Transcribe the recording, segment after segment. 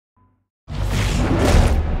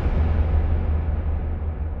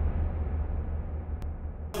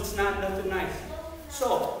it's not nothing nice.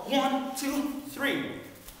 So, 1, 2, 3.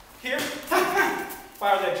 Here,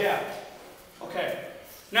 fire that jab. Okay.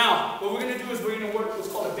 Now, what we're going to do is we're going to work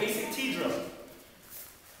what's called a basic T drill.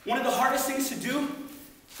 One of the hardest things to do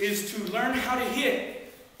is to learn how to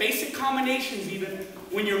hit basic combinations even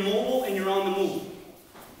when you're mobile and you're on the move.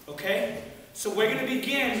 Okay? So we're going to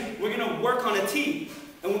begin, we're going to work on a T,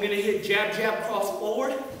 and we're going to hit jab, jab, cross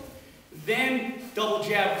forward, then double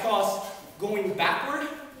jab, cross going backward,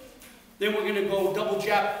 then we're going to go double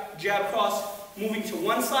jab, jab, cross moving to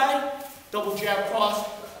one side, double jab, cross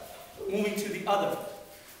moving to the other.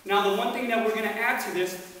 Now the one thing that we're going to add to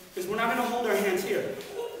this is we're not going to hold our hands here.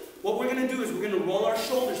 What we're going to do is we're going to roll our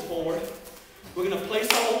shoulders forward. We're going to place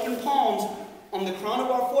our open palms on the crown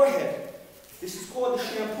of our forehead. This is called the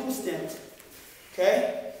shampoo stance.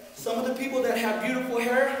 Okay? Some of the people that have beautiful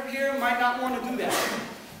hair here might not want to do that.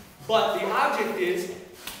 But the object is,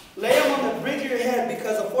 lay them on the bridge of your head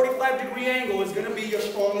because a 45-degree angle is going to be your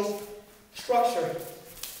strongest structure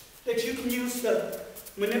that you can use to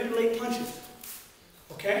manipulate punches.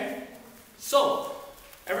 Okay? So,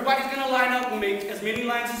 everybody's going to line up and make as many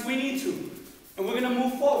lines as we need to. And we're going to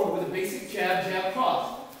move forward with a basic jab, jab,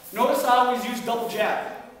 cross. Notice I always use double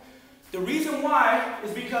jab. The reason why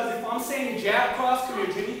is because if I'm saying jab, cross, come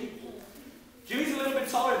here, Jimmy. Jimmy's a little bit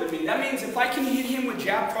taller than me. That means if I can hit him with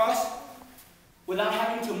jab, cross without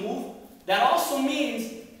having to move, that also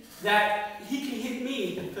means that he can hit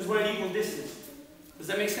me because we're at equal distance. Does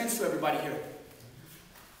that make sense to everybody here?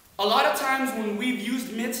 A lot of times when we've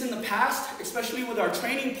used mitts in the past, especially with our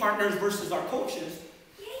training partners versus our coaches,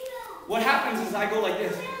 what happens is I go like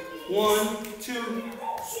this. 1, 2,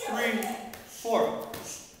 3, 4.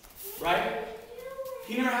 Right?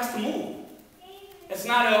 He never has to move. It's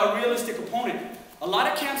not a realistic opponent. A lot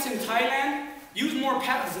of camps in Thailand use more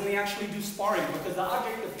pads than they actually do sparring because the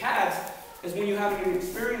object of pads is when you have an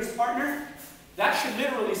experienced partner, that should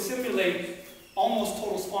literally simulate almost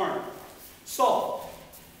total sparring. So,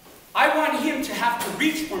 I want him to have to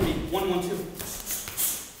reach for me. 1, 1, 2.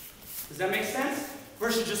 Does that make sense?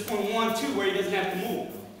 Versus just going 1, 2 where he doesn't have to move.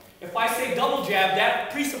 If I say double jab,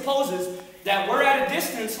 that presupposes that we're at a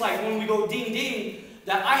distance, like when we go ding ding,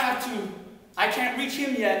 that I can't reach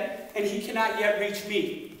him yet, and he cannot yet reach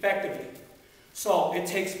me effectively. So it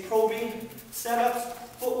takes probing, setups,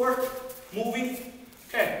 footwork, moving.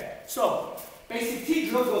 Okay, so basic T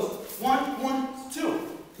drill goes 1, 1,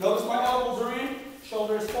 2. Notice my elbows are in,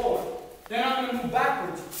 shoulders forward. Then I'm going to move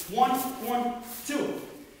backwards. 1, 1, 2.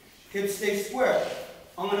 Hips stay square.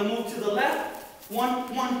 I'm going to move to the left.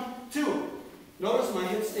 1, 1, 2. Notice my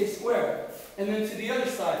hips stay square. And then to the other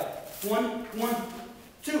side. 1, 1,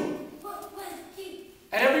 2.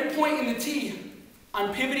 At every point in the T,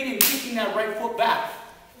 I'm pivoting and kicking that right foot back.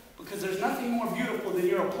 Because there's nothing more beautiful than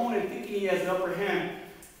your opponent thinking he has the upper hand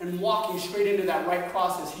and walking straight into that right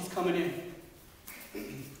cross as he's coming in.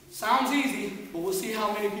 Sounds easy, but we'll see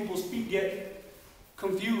how many people's feet get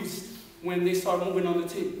confused when they start moving on the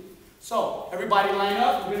T. So, everybody line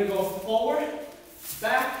up. We're going to go forward,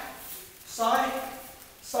 back, side,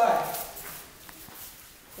 side.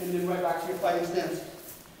 And then right back to your fighting stance.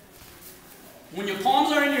 When your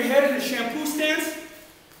palms are in your head in the shampoo stance,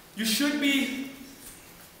 your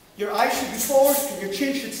eyes should be forward and your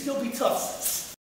chin should still be tough.